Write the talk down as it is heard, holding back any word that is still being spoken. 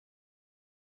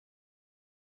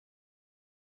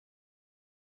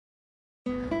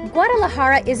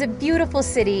Guadalajara is a beautiful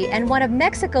city and one of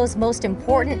Mexico's most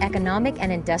important economic and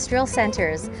industrial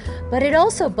centers, but it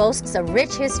also boasts a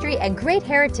rich history and great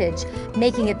heritage,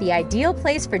 making it the ideal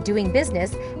place for doing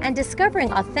business and discovering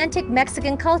authentic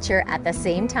Mexican culture at the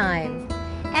same time.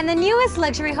 And the newest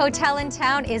luxury hotel in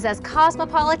town is as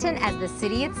cosmopolitan as the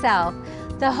city itself,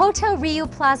 the Hotel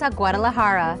Riu Plaza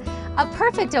Guadalajara, a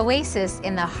perfect oasis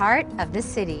in the heart of the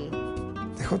city.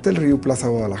 The Hotel Riu Plaza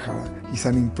Guadalajara is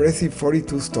an impressive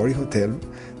 42-story hotel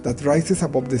that rises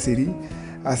above the city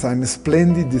as a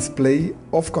splendid display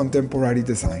of contemporary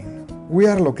design. We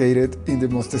are located in the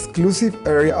most exclusive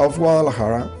area of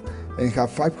Guadalajara and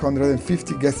have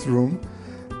 550 guest rooms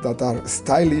that are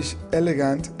stylish,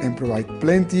 elegant, and provide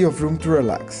plenty of room to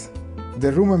relax.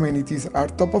 The room amenities are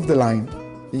top of the line,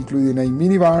 including a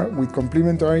minibar with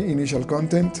complimentary initial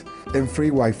content and free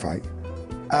Wi-Fi.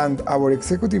 And our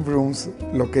executive rooms,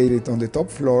 located on the top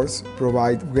floors,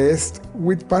 provide guests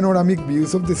with panoramic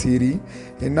views of the city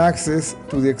and access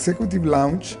to the executive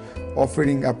lounge,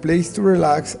 offering a place to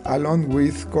relax along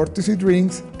with courtesy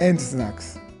drinks and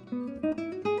snacks.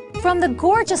 From the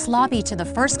gorgeous lobby to the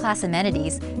first-class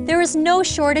amenities, there is no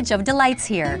shortage of delights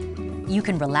here. You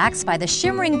can relax by the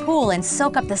shimmering pool and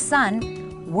soak up the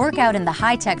sun, work out in the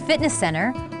high-tech fitness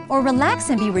center, or relax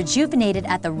and be rejuvenated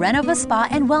at the Renova Spa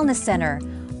and Wellness Center,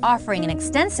 offering an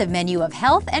extensive menu of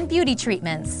health and beauty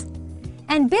treatments.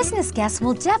 And business guests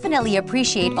will definitely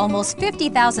appreciate almost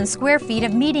 50,000 square feet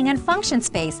of meeting and function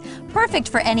space, perfect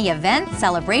for any event,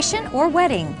 celebration, or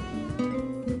wedding.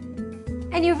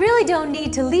 And you really don't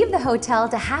need to leave the hotel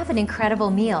to have an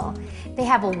incredible meal. They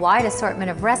have a wide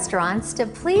assortment of restaurants to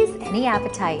please any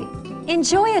appetite.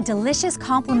 Enjoy a delicious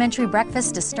complimentary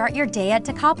breakfast to start your day at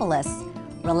Tecopolis.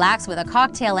 Relax with a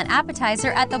cocktail and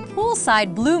appetizer at the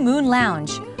poolside Blue Moon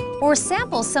Lounge, or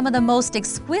sample some of the most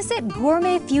exquisite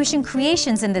gourmet fusion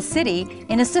creations in the city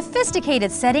in a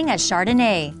sophisticated setting at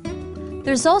Chardonnay.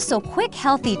 There's also quick,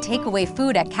 healthy takeaway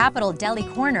food at Capital Deli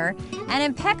Corner and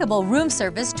impeccable room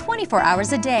service 24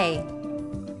 hours a day.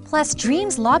 Plus,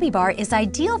 Dreams Lobby Bar is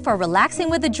ideal for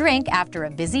relaxing with a drink after a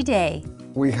busy day.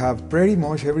 We have pretty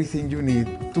much everything you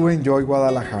need to enjoy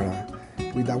Guadalajara,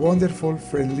 with a wonderful,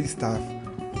 friendly staff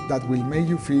that will make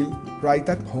you feel right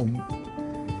at home.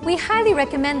 We highly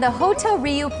recommend the Hotel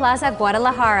Riu Plaza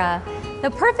Guadalajara, the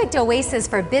perfect oasis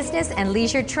for business and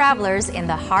leisure travelers in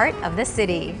the heart of the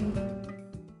city.